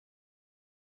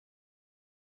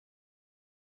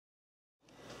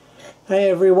Hey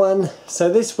everyone,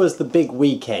 so this was the big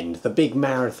weekend, the big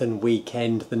marathon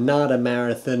weekend, the Nara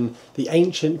Marathon, the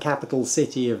ancient capital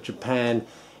city of Japan.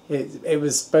 It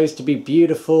was supposed to be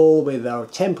beautiful with our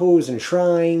temples and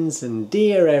shrines and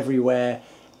deer everywhere,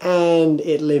 and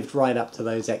it lived right up to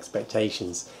those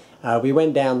expectations. We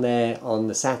went down there on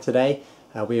the Saturday,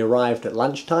 we arrived at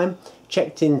lunchtime,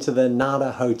 checked into the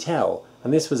Nara Hotel,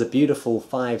 and this was a beautiful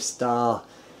 5-star,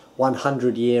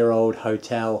 100-year-old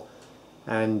hotel.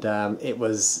 And it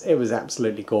was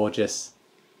absolutely gorgeous.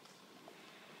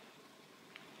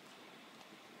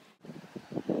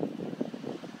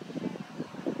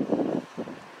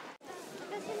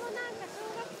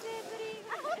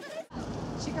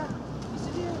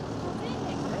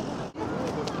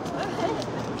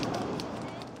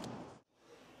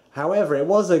 However, it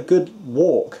was a good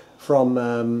walk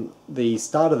from the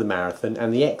start of the marathon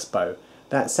and the expo.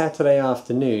 That Saturday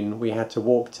afternoon we had to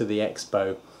walk to the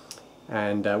expo,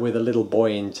 and with a little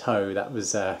boy in tow, that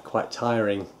was quite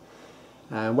tiring.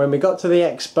 When we got to the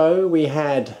expo, we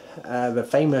had the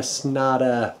famous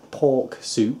Nara pork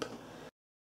soup,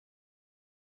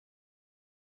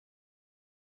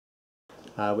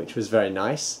 which was very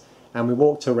nice, and we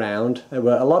walked around. There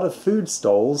were a lot of food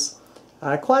stalls,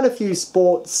 quite a few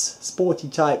sporty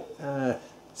type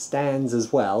stands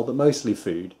as well, but mostly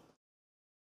food.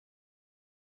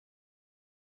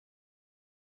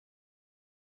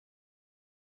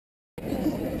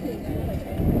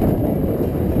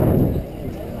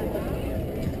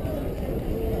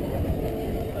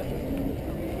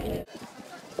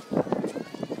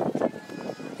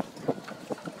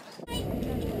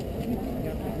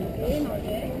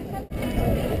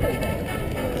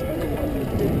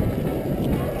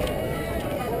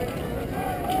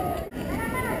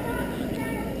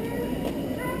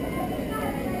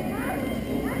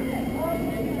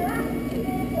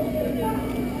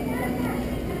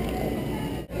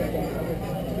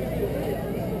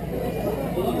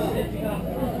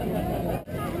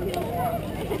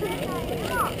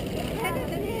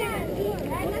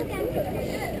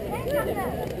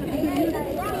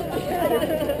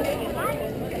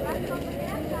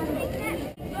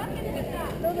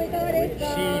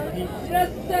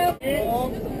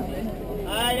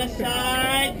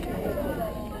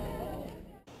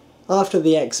 After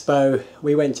the expo,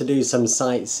 we went to do some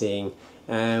sightseeing,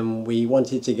 and we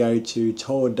wanted to go to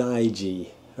Todaiji,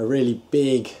 a really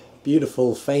big,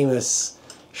 beautiful, famous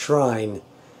shrine.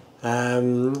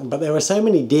 But there were so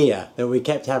many deer that we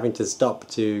kept having to stop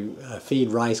to feed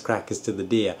rice crackers to the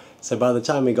deer. So by the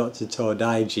time we got to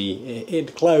Todaiji,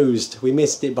 it closed. We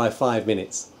missed it by 5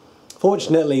 minutes.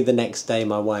 Fortunately, the next day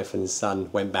my wife and son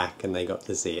went back and they got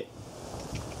to see it.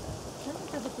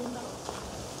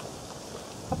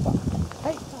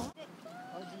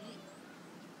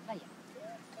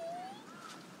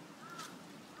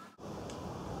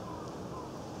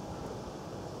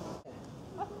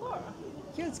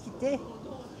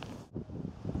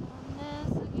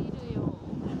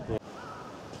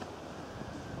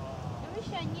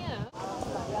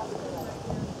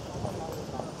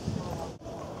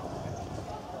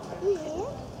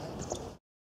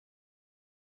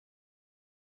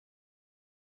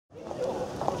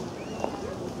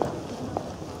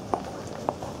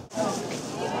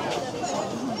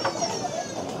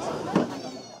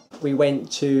 We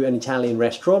went to an Italian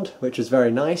restaurant, which was very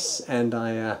nice, and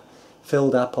I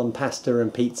filled up on pasta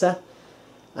and pizza.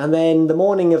 And then the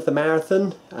morning of the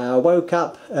marathon, I woke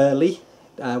up early,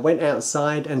 went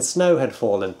outside, and snow had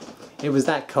fallen. It was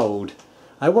that cold.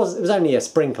 It was only a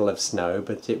sprinkle of snow,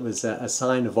 but it was a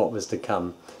sign of what was to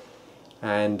come.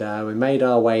 And we made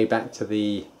our way back to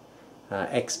the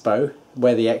expo,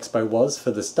 where the expo was for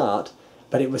the start,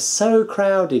 but it was so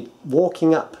crowded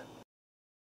walking up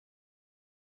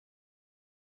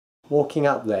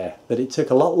there that it took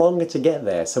a lot longer to get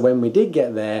there. So when we did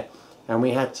get there and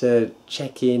we had to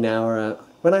check in our,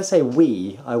 when I say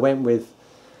we, I went with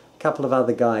a couple of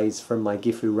other guys from my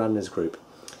Gifu runners group.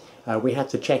 We had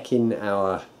to check in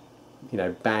our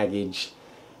baggage,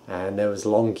 and there was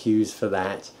long queues for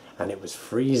that, and it was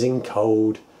freezing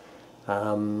cold,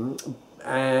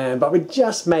 but we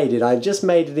just made it. I just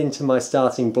made it into my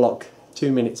starting block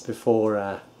 2 minutes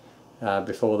before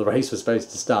the race was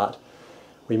supposed to start.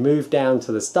 We moved down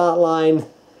to the start line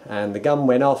and the gun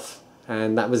went off,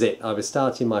 and that was it. I was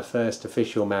starting my first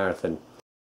official marathon.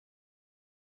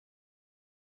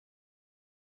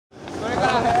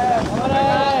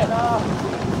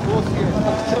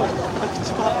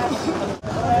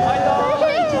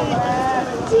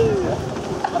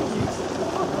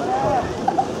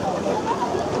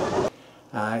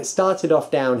 It started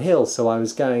off downhill, so I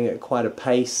was going at quite a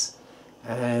pace,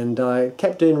 and I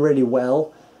kept doing really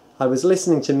well. I was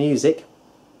listening to music.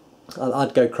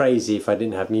 I'd go crazy if I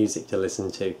didn't have music to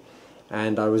listen to.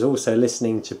 And I was also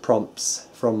listening to prompts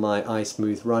from my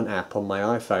iSmooth Run app on my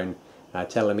iPhone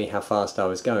telling me how fast I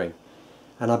was going.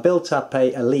 And I built up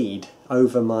a lead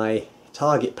over my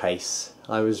target pace.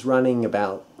 I was running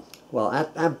about, well,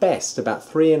 at best, about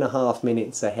 3.5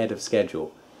 minutes ahead of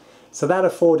schedule. So that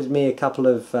afforded me a couple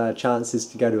of chances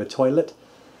to go to a toilet.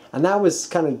 And that was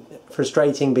kind of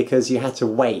frustrating because you had to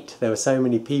wait. There were so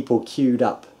many people queued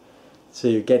up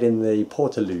to get in the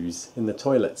portaloos, in the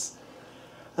toilets.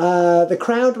 The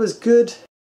crowd was good.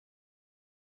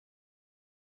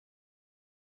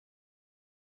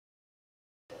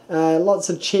 Lots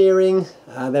of cheering.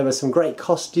 There were some great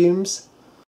costumes.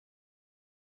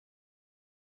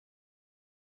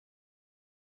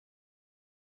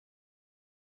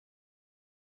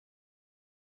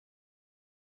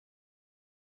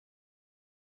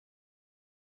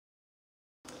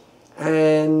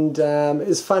 And it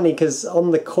was funny because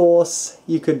on the course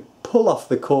you could pull off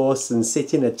the course and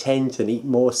sit in a tent and eat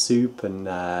more soup and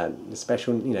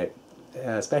special,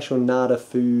 special Nara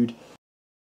food.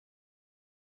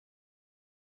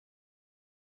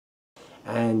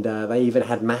 And they even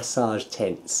had massage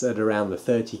tents at around the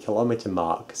 30-kilometer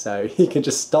mark, so you could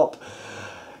just stop,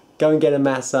 go and get a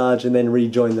massage and then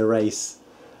rejoin the race.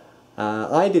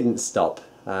 I didn't stop.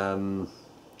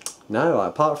 No,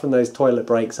 apart from those toilet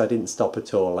breaks, I didn't stop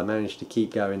at all. I managed to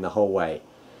keep going the whole way.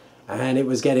 And it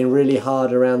was getting really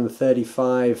hard around the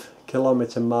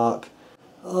 35-kilometer mark.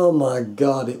 Oh my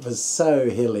god, it was so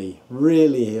hilly,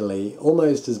 really hilly,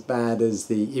 almost as bad as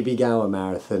the Ibigawa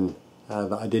Marathon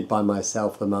that I did by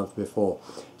myself the month before.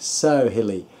 So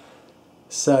hilly,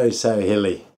 so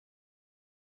hilly.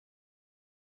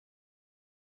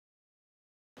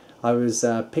 I was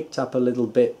picked up a little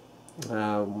bit,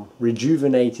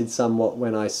 rejuvenated somewhat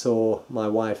when I saw my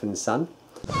wife and son.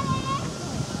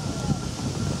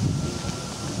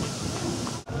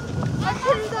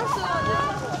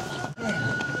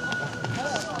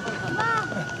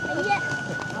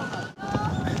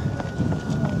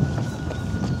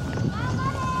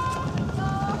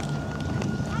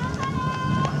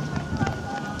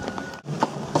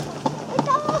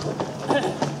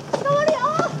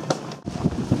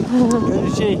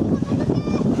 Good, G.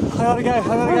 I gotta go, I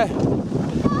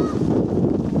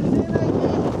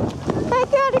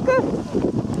gotta go.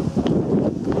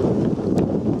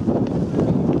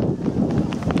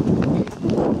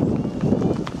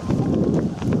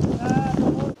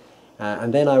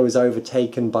 And then I was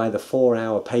overtaken by the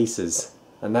 4-hour pacers,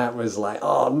 and that was like,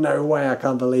 oh no way, I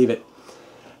can't believe it.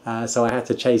 So I had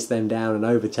to chase them down and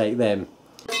overtake them.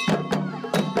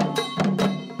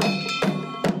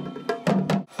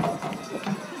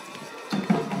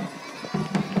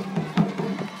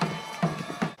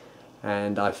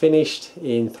 And I finished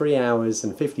in 3 hours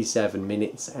and 57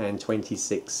 minutes and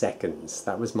 26 seconds.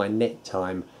 That was my net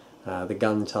time. The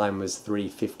gun time was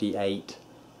 3:58,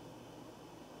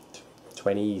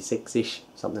 26-ish,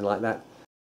 something like that.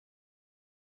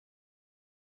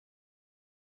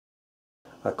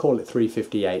 I call it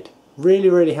 3:58.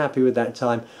 Really happy with that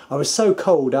time. I was so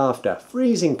cold after,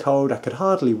 freezing cold, I could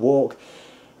hardly walk,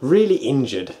 really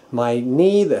injured. My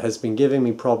knee that has been giving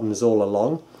me problems all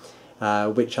along,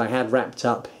 which I had wrapped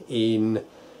up in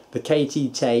the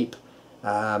KT tape,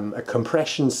 a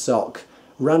compression sock,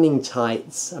 running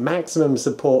tights, a maximum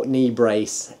support knee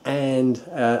brace and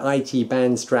IT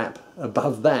band strap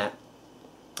above that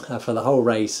for the whole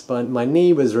race. But my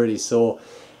knee was really sore,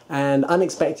 and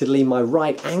unexpectedly my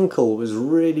right ankle was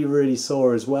really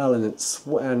sore as well,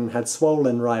 and had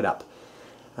swollen right up.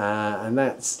 And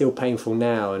that's still painful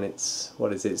now, and it's,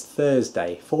 what is it, it's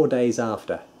Thursday, 4 days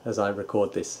after as I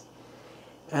record this.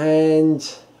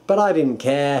 But I didn't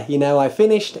care, you know, I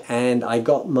finished and I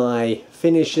got my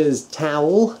finisher's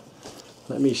towel.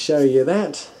 Let me show you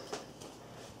that.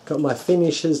 Got my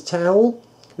finisher's towel.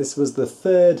 This was the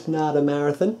 3rd Nara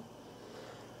Marathon.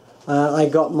 I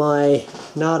got my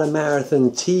Nara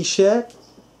Marathon t-shirt,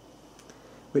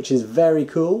 which is very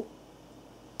cool.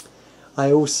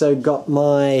 I also got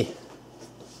my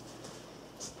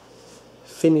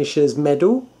finisher's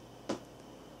medal,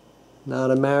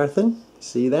 Nara Marathon.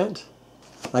 See that?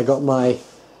 I got my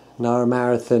Nara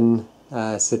Marathon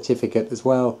certificate as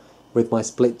well with my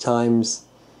split times.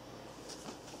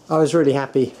 I was really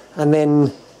happy. And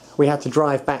then we had to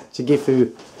drive back to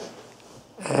Gifu,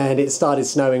 and it started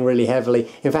snowing really heavily.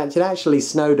 In fact, it actually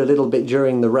snowed a little bit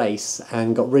during the race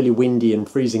and got really windy and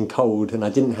freezing cold, and I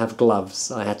didn't have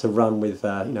gloves. I had to run with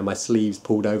my sleeves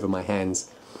pulled over my hands.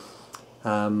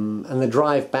 And the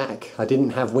drive back, I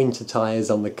didn't have winter tyres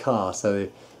on the car, so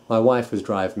My wife was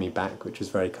driving me back, which was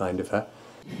very kind of her.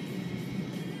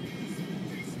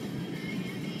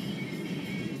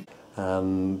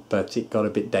 But it got a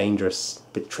bit dangerous,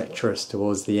 a bit treacherous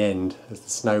towards the end as the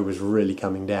snow was really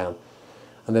coming down.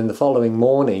 And then the following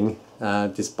morning,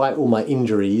 despite all my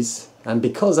injuries, and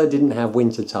because I didn't have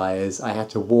winter tyres, I had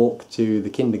to walk to the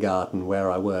kindergarten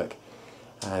where I work.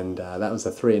 And that was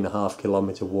a 3.5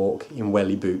 kilometre walk in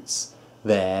welly boots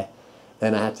there.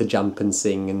 Then I had to jump and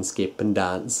sing and skip and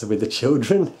dance with the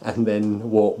children and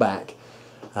then walk back.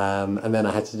 And then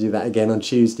I had to do that again on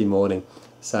Tuesday morning.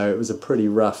 So it was a pretty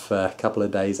rough couple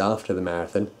of days after the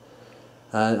marathon.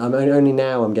 Only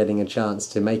now I'm getting a chance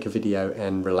to make a video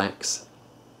and relax,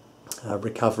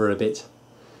 recover a bit.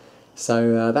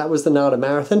 So that was the Nara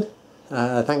Marathon.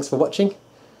 Thanks for watching.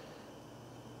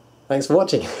 Thanks for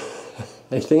watching.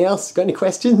 Anything else? Got any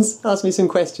questions? Ask me some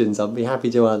questions. I'll be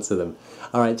happy to answer them.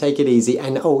 Alright, take it easy.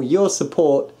 And oh, your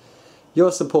support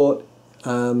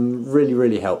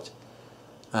really helped.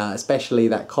 Especially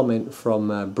that comment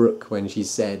from Brooke when she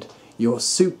said, "Your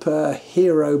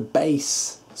superhero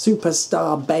base,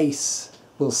 superstar base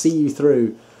will see you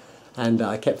through." And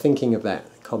I kept thinking of that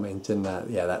comment, and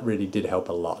yeah, that really did help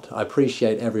a lot. I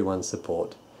appreciate everyone's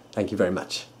support. Thank you very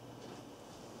much.